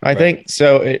basketball, I think.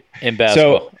 So in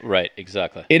basketball, right,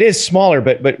 exactly. It is smaller,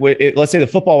 but let's say the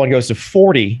football one goes to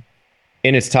 40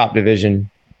 in its top division.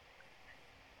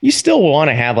 You still want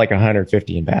to have like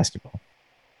 150 in basketball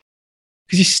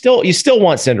because you still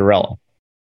want Cinderella.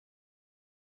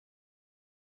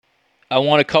 I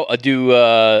want to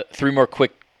do 3 more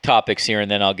quick topics here,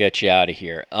 and then I'll get you out of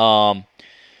here. All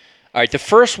right, the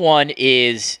first one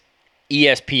is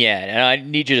ESPN, and I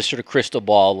need you to sort of crystal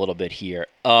ball a little bit here.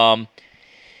 The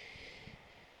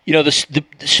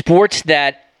sports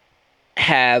that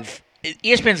have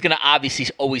ESPN's going to obviously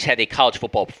always have a college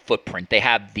football footprint. They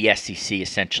have the SEC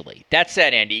essentially. That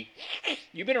said, Andy,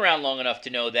 you've been around long enough to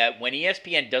know that when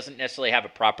ESPN doesn't necessarily have a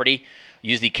property,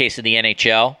 use the case of the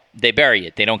NHL, they bury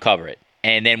it. They don't cover it.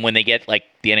 And then when they get like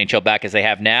the NHL back as they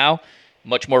have now,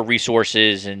 much more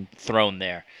resources and thrown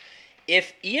there.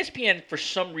 If ESPN for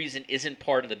some reason isn't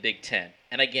part of the Big Ten,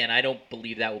 and again, I don't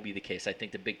believe that will be the case. I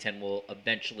think the Big Ten will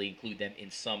eventually include them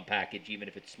in some package, even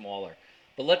if it's smaller.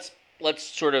 But let's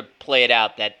sort of play it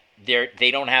out that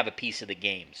they don't have a piece of the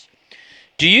games.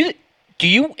 Do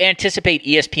you anticipate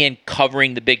ESPN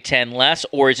covering the Big Ten less,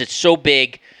 or is it so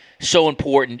big, so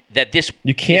important that this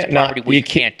property you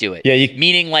can't do it? Yeah,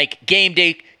 meaning like game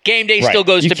day still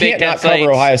goes to Big Ten. You can't not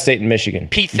cover Ohio State and Michigan.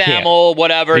 Pete Thamel,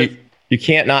 whatever. You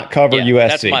can't not cover USC.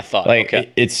 That's my thought. Like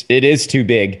okay. it is too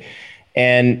big,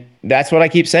 and that's what I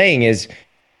keep saying is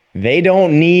they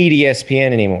don't need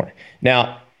ESPN anymore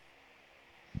now.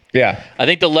 Yeah, I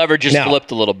think the lever just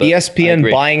flipped a little bit.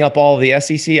 ESPN buying up all of the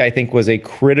SEC, I think, was a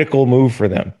critical move for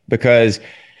them because,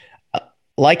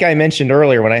 like I mentioned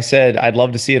earlier, when I said I'd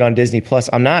love to see it on Disney Plus,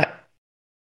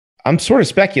 I'm sort of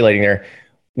speculating there.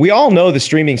 We all know the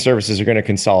streaming services are going to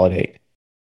consolidate,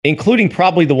 including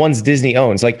probably the ones Disney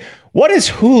owns. Like, what is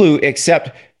Hulu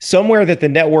except somewhere that the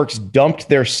networks dumped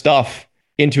their stuff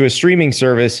into a streaming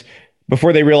service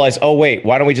before they realized, oh, wait,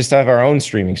 why don't we just have our own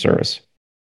streaming service?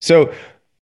 So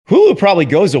Hulu probably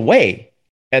goes away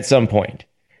at some point.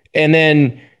 And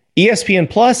then ESPN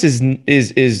Plus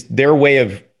is their way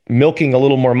of milking a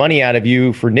little more money out of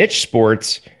you for niche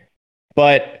sports,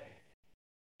 but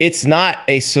it's not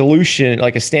a solution,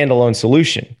 like a standalone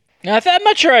solution. Now, I'm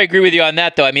not sure I agree with you on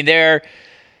that, though. I mean,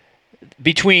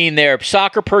 between their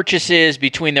soccer purchases,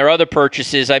 between their other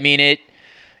purchases, I mean,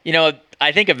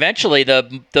 I think eventually I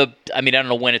don't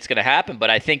know when it's going to happen,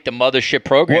 but I think the mothership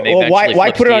program.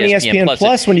 Why put it on ESPN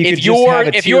Plus when you could just have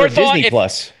a tier of Disney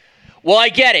Plus? Well, I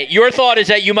get it. Your thought is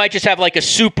that you might just have like a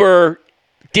super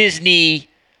Disney.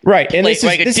 Right, and this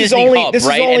is only and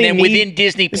then within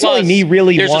Disney Plus, only me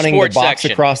really wanting the box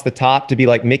section across the top to be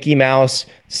like Mickey Mouse,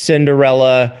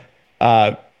 Cinderella,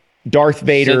 Darth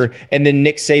Vader, and then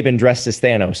Nick Saban dressed as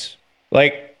Thanos.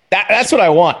 Like that's what I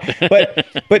want.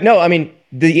 But no, I mean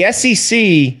the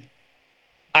SEC.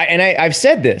 I've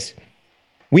said this.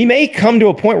 We may come to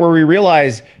a point where we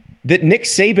realize that Nick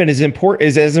Saban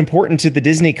is as important to the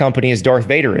Disney company as Darth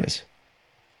Vader is.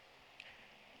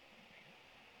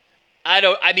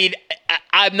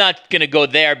 I'm not going to go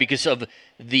there because of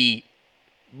the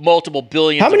multiple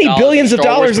billions. How many billions of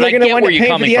dollars are they going to want to pay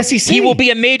for the SEC? He will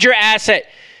be a major asset.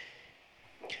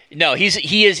 No,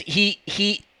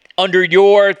 he under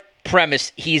your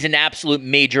premise, he's an absolute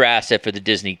major asset for the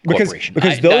Disney Corporation.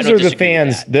 Because those are the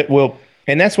fans that will,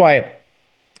 and that's why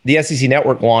the SEC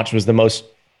network launch was the most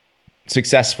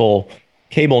successful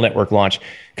cable network launch.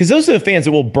 Because those are the fans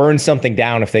that will burn something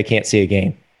down if they can't see a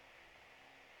game.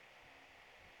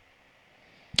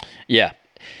 Yeah.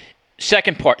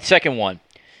 Second one.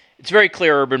 It's very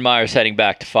clear Urban Meyer's heading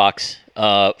back to Fox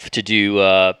to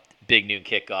do Big Noon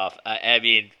Kickoff. I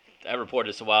mean, I reported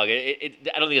this a while ago.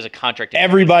 I don't think it's a contract.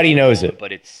 Everybody knows it.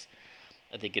 But it's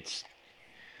a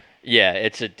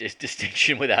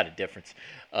distinction without a difference.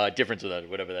 Difference without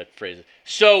whatever that phrase is.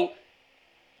 So,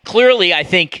 clearly, I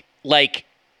think, like,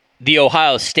 the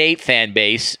Ohio State fan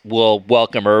base will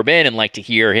welcome Urban and like to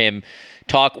hear him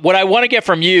talk. What I want to get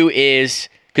from you is,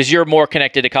 because you're more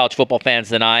connected to college football fans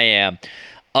than I am,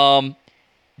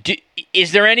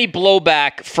 is there any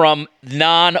blowback from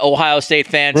non-Ohio State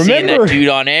fans seeing that dude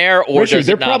on air, or Richard, does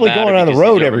they're it not probably matter going on the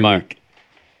road every week?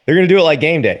 They're going to do it like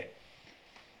game day.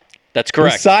 That's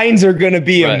correct. The signs are going to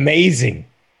be amazing.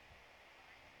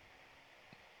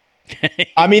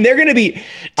 I mean, they're going to be.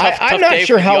 I'm not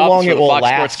sure how long it will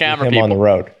last with him on the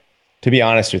road. To be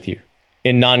honest with you,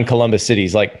 in non-Columbus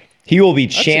cities, like he will be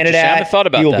chanted at.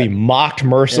 He will be mocked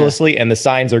mercilessly, and the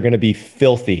signs are going to be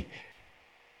filthy.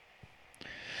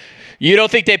 You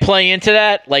don't think they play into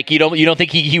that? Like you don't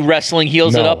think he wrestling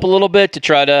heels it up a little bit to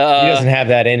try to? He doesn't have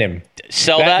that in him.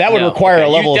 Sell that. That would require a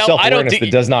level of self-awareness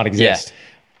that does not exist. Yeah.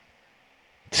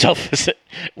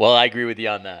 Well, I agree with you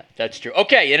on that. That's true.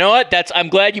 Okay, you know what? I'm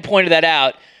glad you pointed that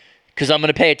out because I'm going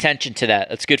to pay attention to that.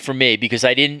 That's good for me because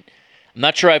I'm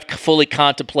not sure I've fully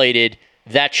contemplated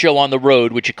that show on the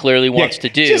road, which it clearly wants to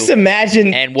do. Just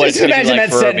imagine. And what it's going to be like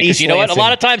for because you know what? A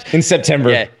lot of times in September.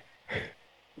 Yeah,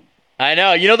 I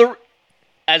know. You know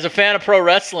as a fan of pro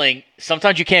wrestling,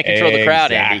 sometimes you can't control the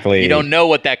crowd, Andy. You don't know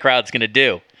what that crowd's going to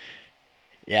do.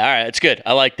 Yeah, all right. It's good.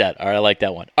 I like that. All right, I like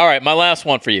that one. All right, my last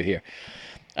one for you here.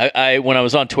 When I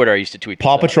was on Twitter, I used to tweet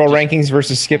Paw Patrol rankings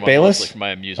versus Skip Bayless. For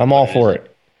my amusement, I'm all for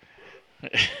it.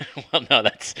 Well, no,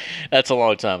 that's a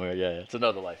long time ago. Yeah, it's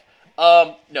another life.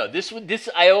 No, this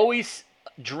I always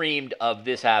dreamed of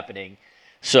this happening.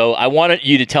 So I wanted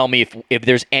you to tell me if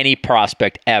there's any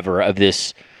prospect ever of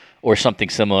this or something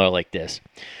similar like this.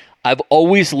 I've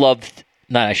always loved.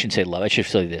 No, I shouldn't say love. I should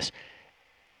say this.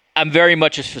 I'm very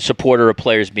much a supporter of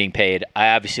players being paid.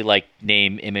 I obviously like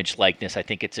name, image, likeness. I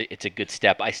think it's a good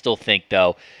step. I still think,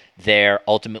 though, they're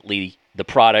ultimately the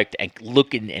product, and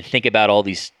look and think about all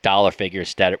these dollar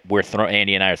figures that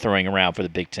Andy and I are throwing around for the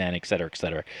Big Ten, et cetera, et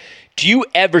cetera. Do you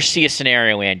ever see a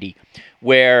scenario, Andy,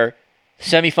 where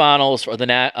semifinals or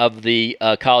of the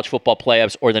college football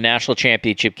playoffs or the national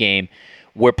championship game,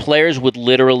 where players would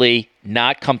literally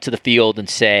not come to the field and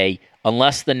say,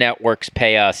 unless the networks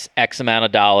pay us X amount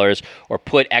of dollars or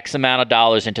put X amount of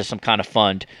dollars into some kind of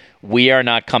fund, we are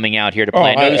not coming out here to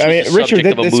play? I know this was the subject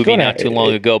of a movie not too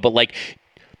long ago, but like,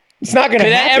 it's not going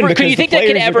to happen. Could you think that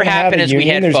could ever happen as we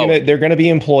head forward? They're going to be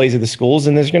employees of the schools,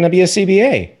 and there's going to be a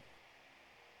CBA.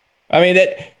 I mean,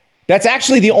 that's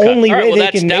actually the only way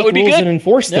they can make rules and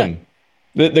enforce them.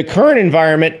 The current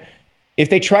environment,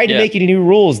 if they tried to make any new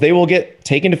rules, they will get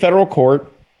taken to federal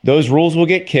court. Those rules will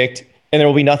get kicked, and there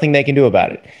will be nothing they can do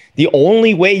about it. The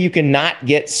only way you can not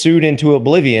get sued into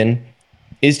oblivion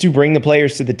is to bring the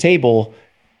players to the table,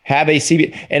 have a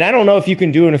CBA. And I don't know if you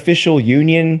can do an official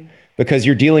union because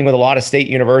you're dealing with a lot of state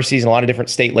universities and a lot of different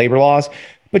state labor laws,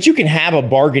 but you can have a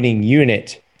bargaining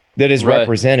unit that is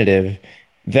representative.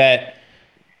 That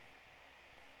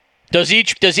does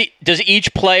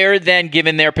each player then,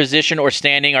 given their position or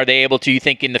standing, are they able to, you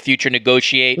think, in the future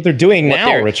negotiate? What they're doing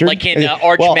now, Richard. Like can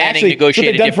Arch Manning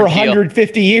negotiate a different deal? What they've done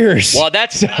for 150 years. Well,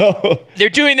 they're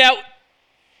doing that.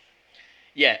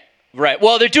 Yeah, right.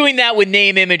 Well, they're doing that with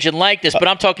name, image, and likeness, but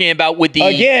I'm talking about with the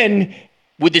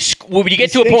when you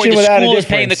get to a point where the school is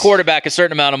paying the quarterback a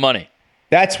certain amount of money.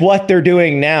 That's what they're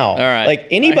doing now. All right. Like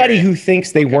anybody who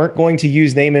thinks they weren't going to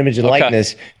use name, image, and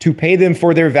likeness to pay them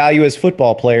for their value as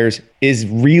football players is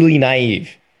really naive.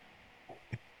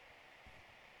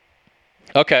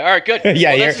 Okay. All right. Good.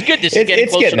 Yeah. Well, this is good. This is getting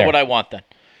closer to what I want then.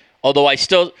 Although I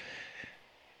talked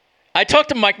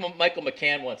to Michael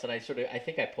McCann once, and I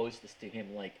think I posed this to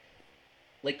him like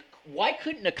why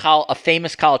couldn't a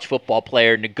famous college football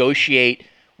player negotiate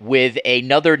with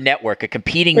another network, a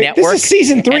competing network? This is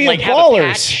season 3 of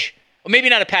Ballers. Well, maybe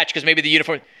not a patch because maybe the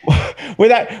uniform. with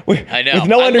no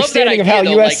I understanding of how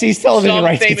USC's television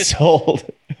rights get sold.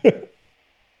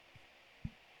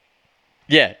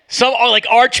 Yeah, like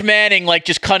Arch Manning, like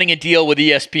just cutting a deal with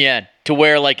ESPN to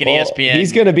wear like an ESPN.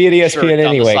 He's going to be at ESPN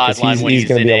anyway because he's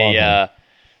going to be along.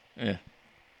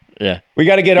 Yeah, we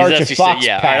got to get Arch a Fox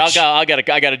patch. All right,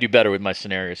 I got to do better with my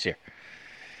scenarios here.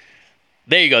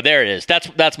 There you go. There it is.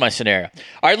 That's my scenario.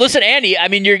 All right, listen, Andy. I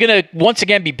mean, you're gonna once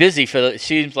again be busy it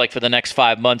seems like for the next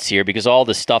 5 months here because all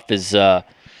this stuff is going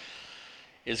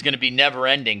to be never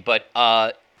ending. But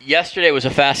yesterday was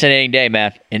a fascinating day,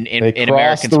 man, in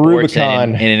American sports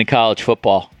and in college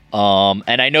football.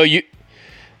 And I know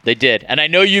they did, and I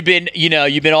know you've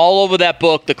been all over that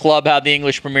book, The Club: How the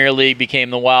English Premier League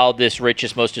Became the Wildest,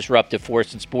 Richest, Most Disruptive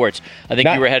Force in Sports. I think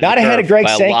you were ahead of Greg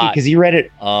Sankey because he read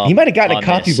it. He might have gotten a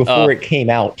copy before it came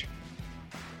out.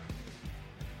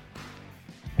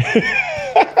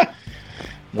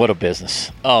 What a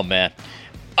business! Oh man.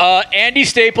 Andy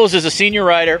Staples is a senior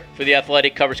writer for The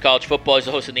Athletic, covers college football. He's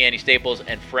the host of the Andy Staples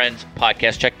and Friends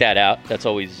podcast. Check that out. That's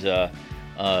always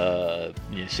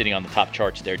sitting on the top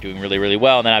charts there, doing really, really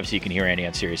well. And then obviously you can hear Andy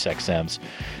on SiriusXM's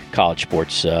college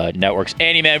sports networks.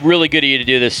 Andy, man, really good of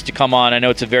you to come on. I know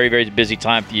it's a very, very busy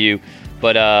time for you,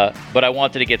 but I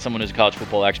wanted to get someone who's a college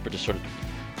football expert to sort of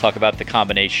talk about the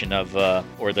combination of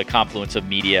or the confluence of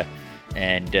media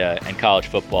and college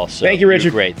football. So thank you,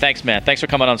 Richard. Great. Thanks, man. Thanks for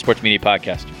coming on the Sports Media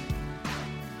Podcast.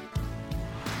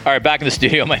 All right, back in the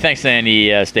studio. My thanks to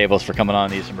Andy Staples for coming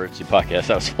on these emergency podcasts.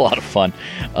 That was a lot of fun.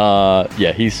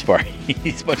 He's smart.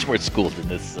 He's much more schooled in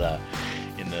this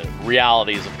in the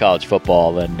realities of college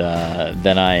football than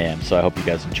I am. So I hope you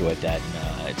guys enjoyed that.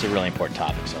 And, it's a really important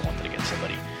topic, so I wanted to get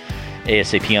somebody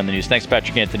ASAP on the news. Thanks,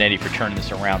 Patrick Antonetti, for turning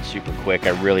this around super quick.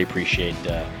 I really appreciate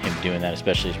him doing that,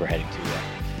 especially as we're heading to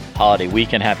holiday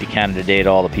weekend. Happy Canada Day to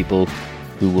all the people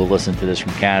who will listen to this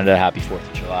from Canada. Happy 4th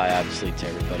of July, obviously, to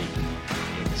everybody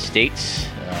States.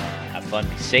 Have fun,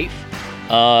 be safe.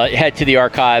 Head to the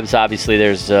archives. Obviously,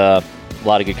 there's a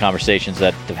lot of good conversations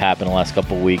that have happened in the last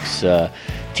couple of weeks.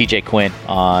 TJ Quinn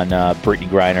on Brittany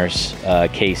Griner's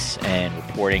case and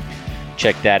reporting.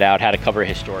 Check that out. How to cover a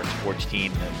historic sports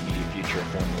team, the immediate future of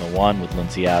Formula One with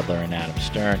Lindsay Adler and Adam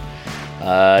Stern.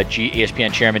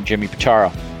 ESPN chairman Jimmy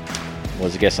Pitaro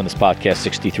was a guest on this podcast,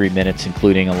 63 minutes,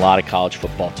 including a lot of college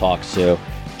football talk. So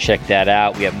Check that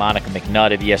out. We have Monica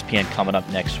McNutt of ESPN coming up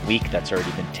next week. That's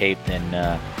already been taped, and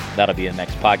that'll be the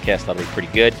next podcast. That'll be pretty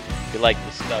good. If you like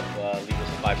this stuff, leave us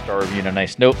a 5-star review and a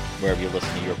nice note wherever you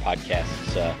listen to your podcasts.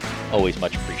 It's always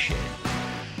much appreciated.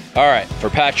 All right,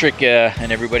 for Patrick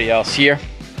and everybody else here,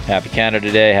 happy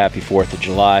Canada Day, happy 4th of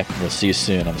July. We'll see you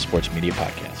soon on the Sports Media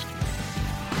Podcast.